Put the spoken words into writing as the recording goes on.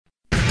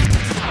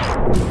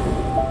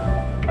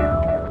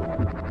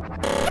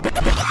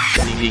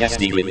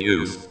BSD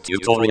reviews,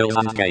 tutorials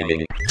and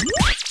gaming.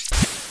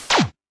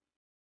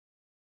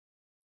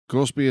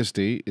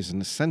 GhostBSD is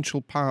an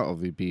essential part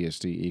of the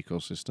BSD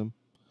ecosystem.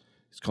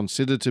 It's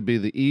considered to be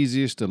the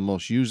easiest and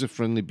most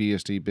user-friendly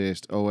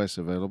BSD-based OS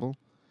available,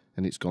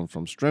 and it's gone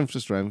from strength to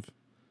strength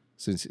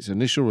since its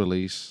initial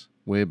release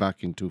way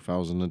back in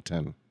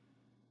 2010.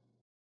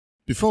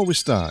 Before we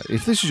start,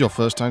 if this is your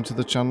first time to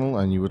the channel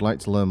and you would like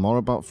to learn more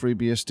about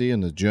FreeBSD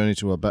and the journey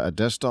to a better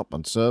desktop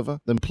and server,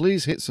 then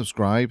please hit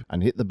subscribe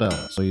and hit the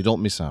bell so you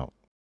don't miss out.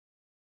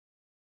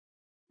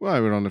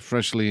 Right, we're on a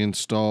freshly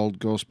installed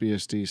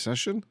GhostBSD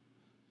session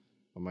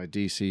on my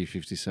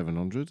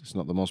DC5700. It's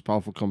not the most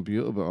powerful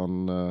computer, but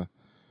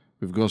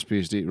with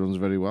GhostBSD it runs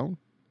very well.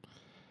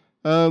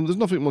 There's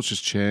nothing much has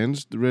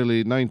changed.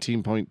 Really,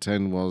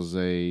 19.10 was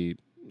I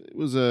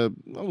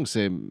wouldn't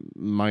say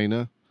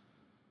minor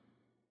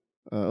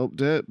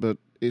update, but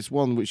it's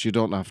one which you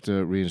don't have to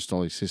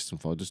reinstall your system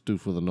for. Just do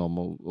for the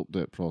normal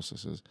update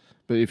processes.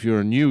 But if you're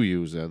a new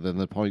user, then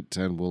the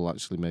 0.10 will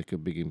actually make a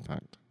big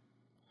impact.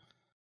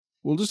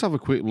 We'll just have a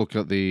quick look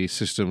at the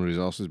system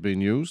resources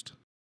being used.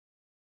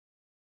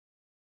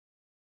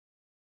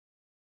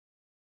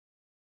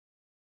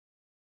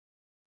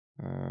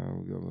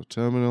 We'll go to the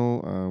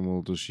terminal and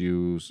we'll just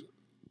use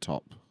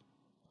top.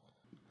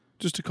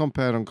 Just to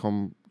compare and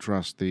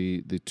contrast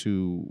the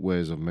two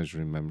ways of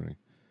measuring memory.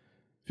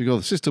 If you go,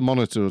 the system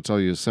monitor will tell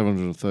you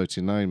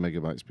 739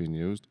 megabytes being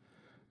used,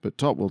 but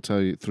top will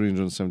tell you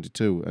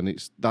 372,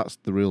 and that's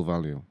the real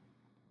value.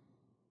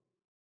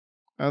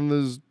 And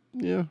there's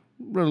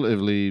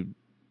relatively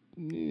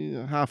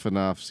half and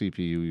half CPU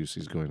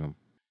usage going on.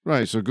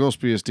 Right, so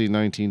GhostBSD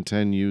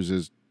 1910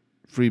 uses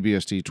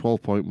FreeBSD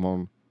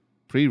 12.1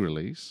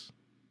 pre-release,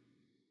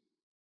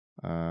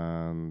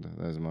 and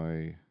there's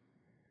my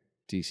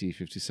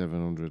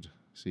DC5700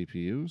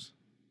 CPUs.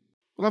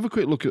 We'll have a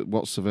quick look at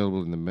what's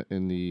available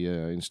in the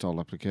installed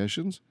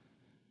applications.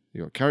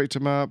 You've got Character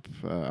Map,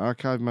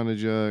 Archive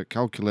Manager,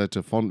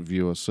 Calculator, Font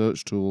Viewer,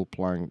 Search Tool,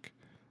 Plank,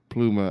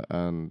 Plumer,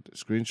 and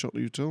Screenshot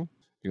Util.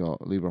 You've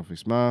got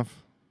LibreOffice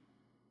Math,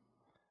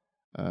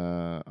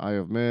 I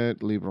have Mate,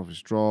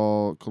 LibreOffice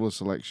Draw, Color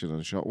Selection,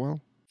 and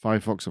Shotwell.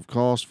 Firefox, of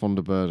course,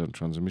 Thunderbird, and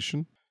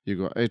Transmission. You've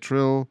got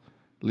Atrill,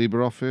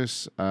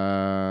 LibreOffice,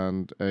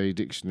 and a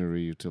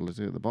dictionary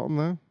utility at the bottom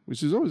there,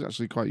 which is always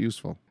actually quite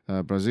useful.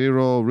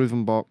 Brazero,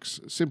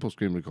 Rhythmbox, Simple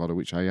Screen Recorder,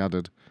 which I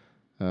added,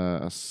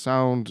 a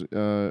sound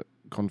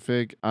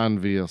config, and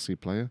VLC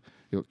player.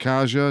 You've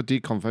got Kaja,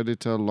 Deconf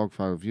Editor, Log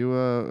File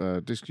Viewer,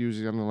 Disk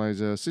Usage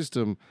Analyzer,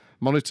 System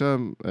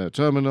Monitor,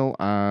 Terminal,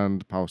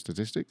 and Power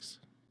Statistics.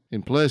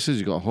 In places,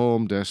 you've got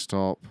Home,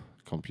 Desktop,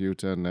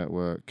 Computer,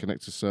 Network,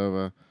 Connect to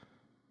Server,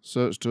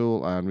 Search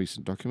Tool, and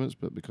Recent Documents,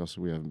 but because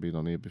we haven't been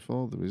on here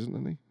before, there isn't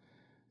any.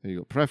 Then you've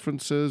got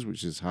Preferences,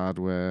 which is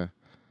hardware,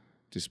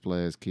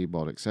 displays,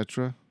 keyboard,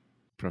 etc.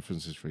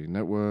 Preferences for your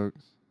network.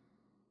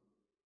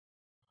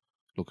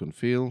 Look and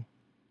feel.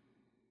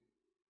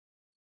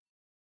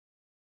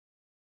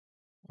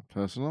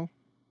 Personal.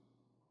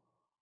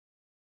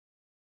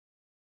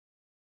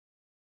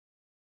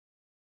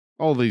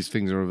 All these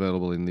things are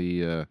available in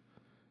the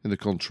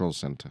control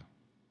center.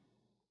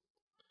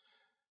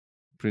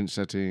 Print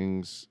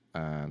settings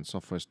and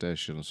software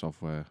station and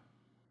software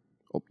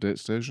update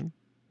station.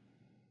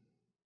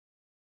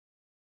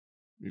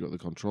 You've got the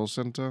control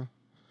center.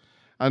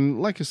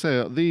 And like I say,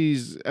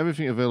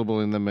 everything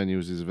available in the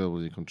menus is available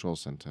in your control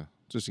center,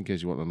 just in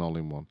case you want an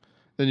all-in-one.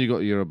 Then you've got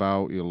your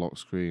about, your lock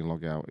screen,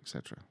 log out,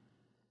 etc.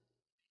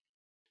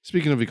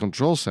 Speaking of your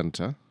control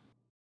center,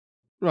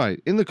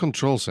 right, in the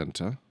control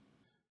center,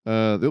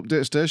 the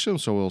update station,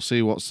 so we'll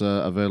see what's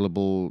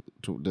available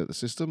to update the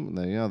system. And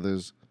there you are,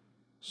 there's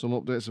some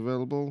updates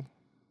available.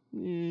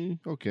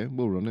 Okay,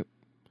 we'll run it.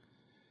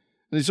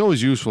 And it's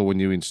always useful when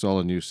you install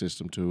a new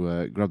system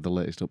to grab the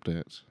latest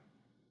updates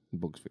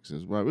and bug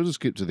fixes. Right, we'll just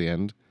skip to the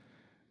end.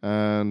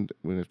 And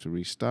we'll have to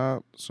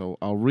restart. So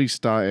I'll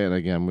restart it, and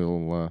again,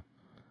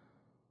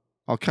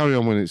 I'll carry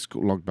on when it's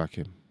logged back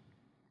in.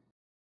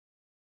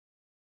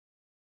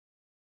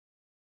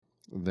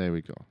 There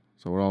we go.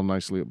 So we're all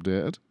nicely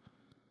updated.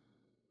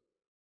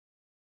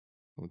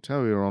 I'll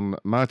tell you we're on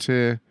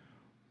Mate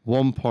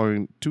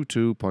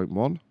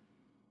 1.22.1.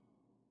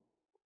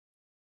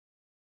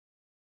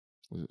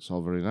 It's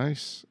all very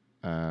nice.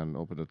 And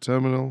open the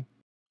terminal.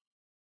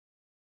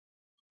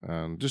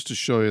 And just to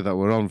show you that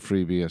we're on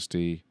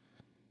FreeBSD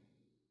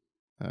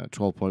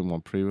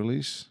 12.1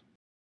 pre-release.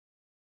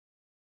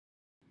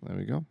 There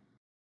we go.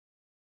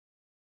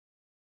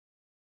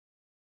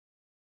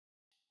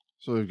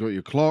 So we've got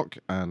your clock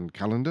and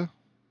calendar,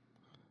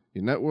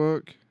 your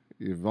network,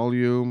 your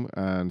volume,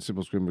 and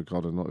Simple Screen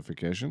Recorder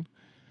notification.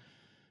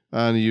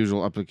 And the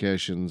usual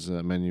applications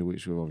menu,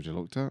 which we've already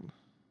looked at.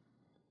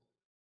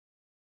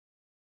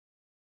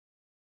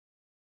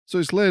 So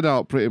it's laid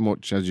out pretty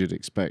much as you'd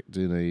expect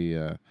in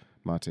a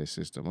Mate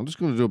system. I'm just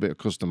going to do a bit of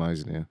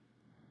customizing here.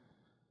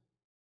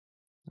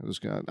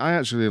 I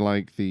actually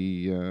like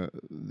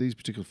these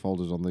particular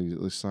folders on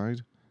this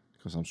side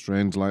because I'm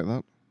strange like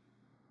that.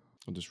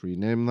 I'll just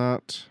rename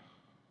that.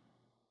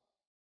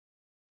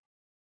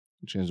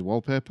 Change the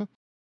wallpaper.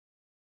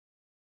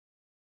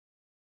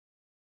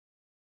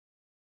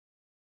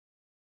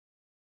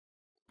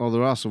 Oh,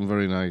 there are some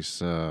very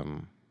nice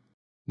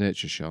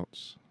nature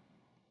shots.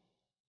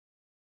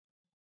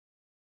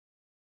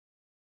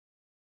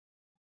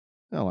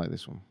 I like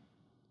this one.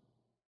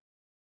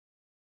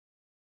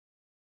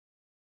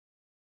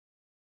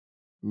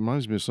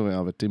 Reminds me of something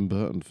out of a Tim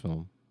Burton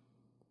film.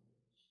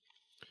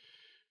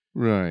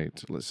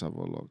 Right, let's have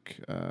a look.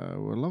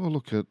 We'll have a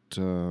look at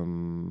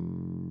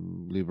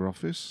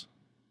LibreOffice,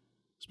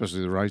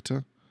 especially the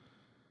writer.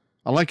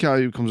 I like how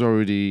it comes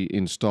already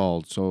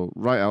installed. So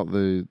right out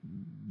the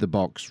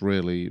box,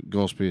 really,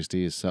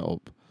 GhostBSD is set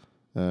up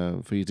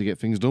for you to get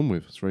things done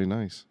with. It's very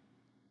nice.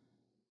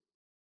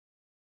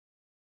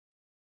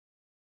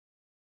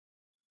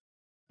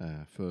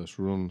 First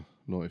run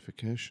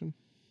notification.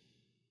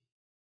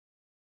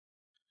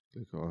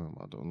 Click on.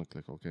 I don't want to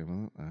click OK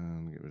on that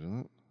and get rid of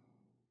that.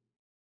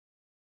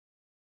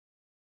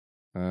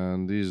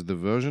 And here's the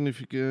version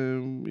if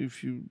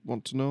you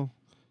want to know.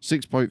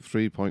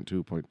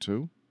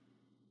 6.3.2.2.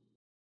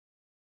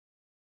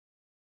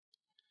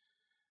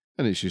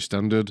 And it's your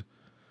standard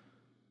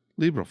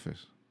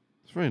LibreOffice.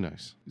 It's very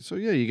nice. So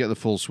yeah, you get the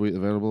full suite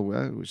available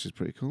there, which is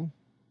pretty cool.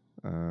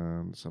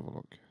 Let's have a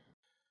look.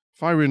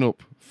 Firing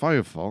up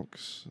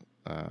Firefox,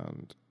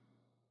 and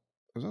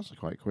it's actually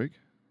quite quick.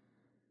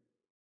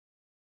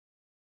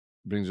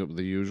 Brings up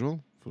the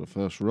usual for the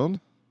first run.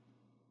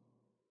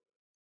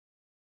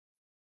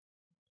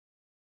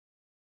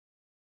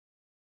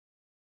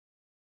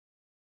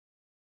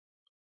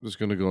 I'm just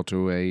going to go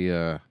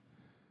to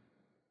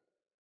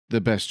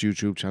the best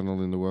YouTube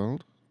channel in the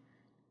world.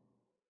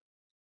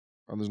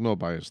 And there's no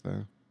bias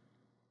there.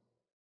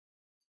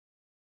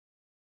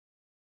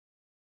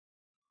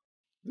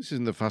 This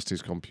isn't the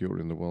fastest computer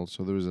in the world,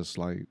 so there is a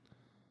slight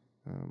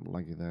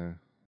laggy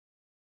there.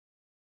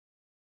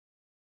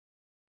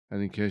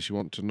 And in case you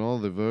want to know,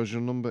 the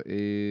version number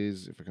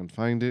is, if I can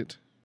find it,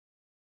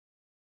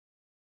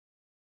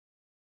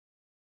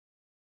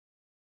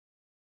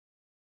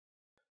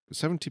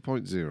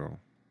 70.0.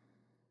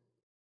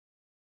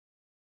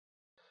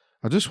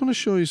 I just want to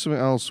show you something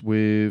else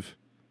with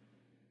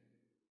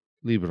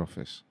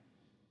LibreOffice.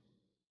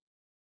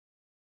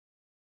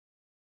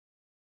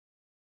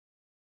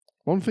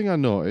 One thing I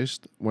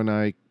noticed when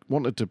I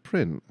wanted to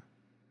print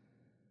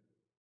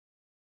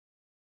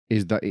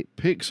is that it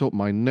picks up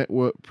my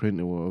network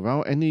printer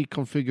without any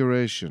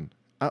configuration.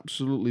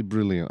 Absolutely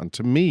brilliant. And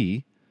to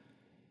me,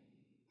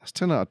 that's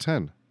 10 out of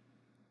 10.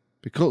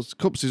 Because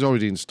Cups is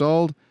already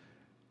installed,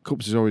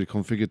 Cups is already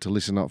configured to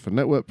listen out for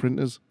network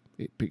printers,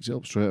 it picks it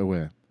up straight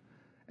away.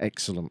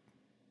 Excellent.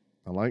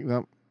 I like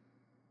that.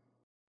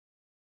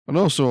 And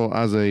also,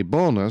 as a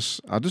bonus,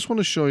 I just want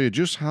to show you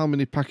just how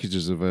many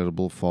packages are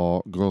available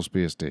for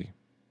GhostBSD.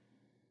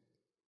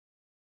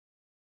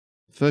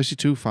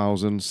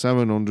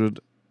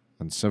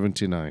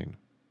 32,779.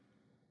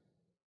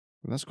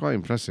 And that's quite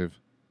impressive.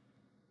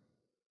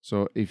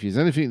 So if there's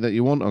anything that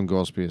you want on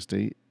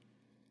GhostBSD,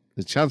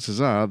 the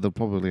chances are they'll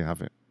probably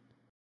have it.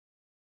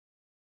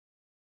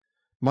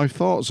 My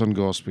thoughts on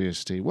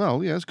GhostBSD.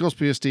 Well, yes,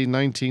 GhostBSD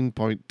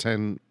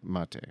 19.10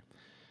 Mate.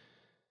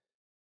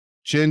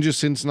 Changes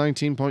since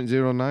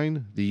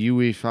 19.09. The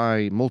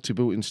UEFI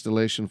multi-boot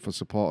installation for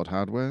supported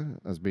hardware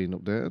has been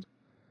updated.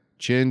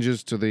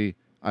 Changes to the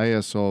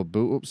ISO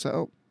boot up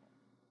setup.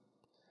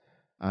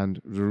 And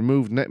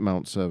removed net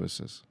mount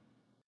services.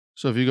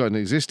 So if you've got an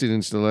existing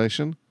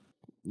installation,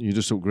 you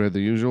just upgrade the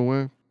usual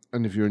way.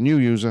 And if you're a new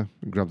user,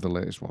 grab the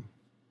latest one.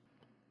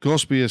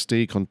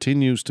 GhostBSD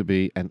continues to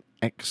be an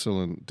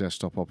excellent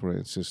desktop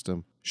operating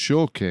system,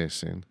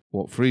 showcasing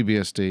what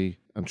FreeBSD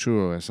and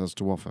TrueOS has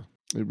to offer.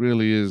 It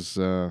really is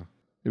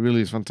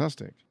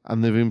fantastic.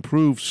 And they've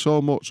improved so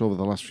much over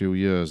the last few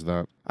years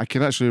that I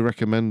can actually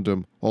recommend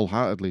them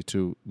wholeheartedly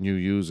to new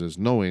users,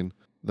 knowing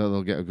that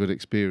they'll get a good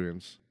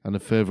experience and a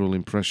favourable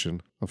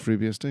impression of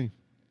FreeBSD.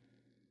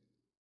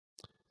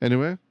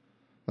 Anyway,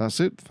 that's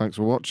it. Thanks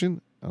for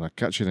watching, and I'll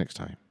catch you next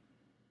time.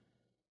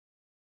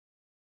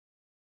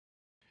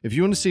 If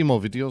you want to see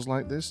more videos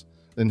like this,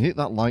 then hit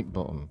that like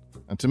button.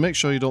 And to make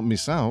sure you don't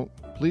miss out,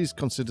 please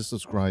consider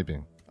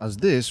subscribing, as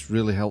this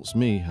really helps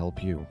me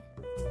help you.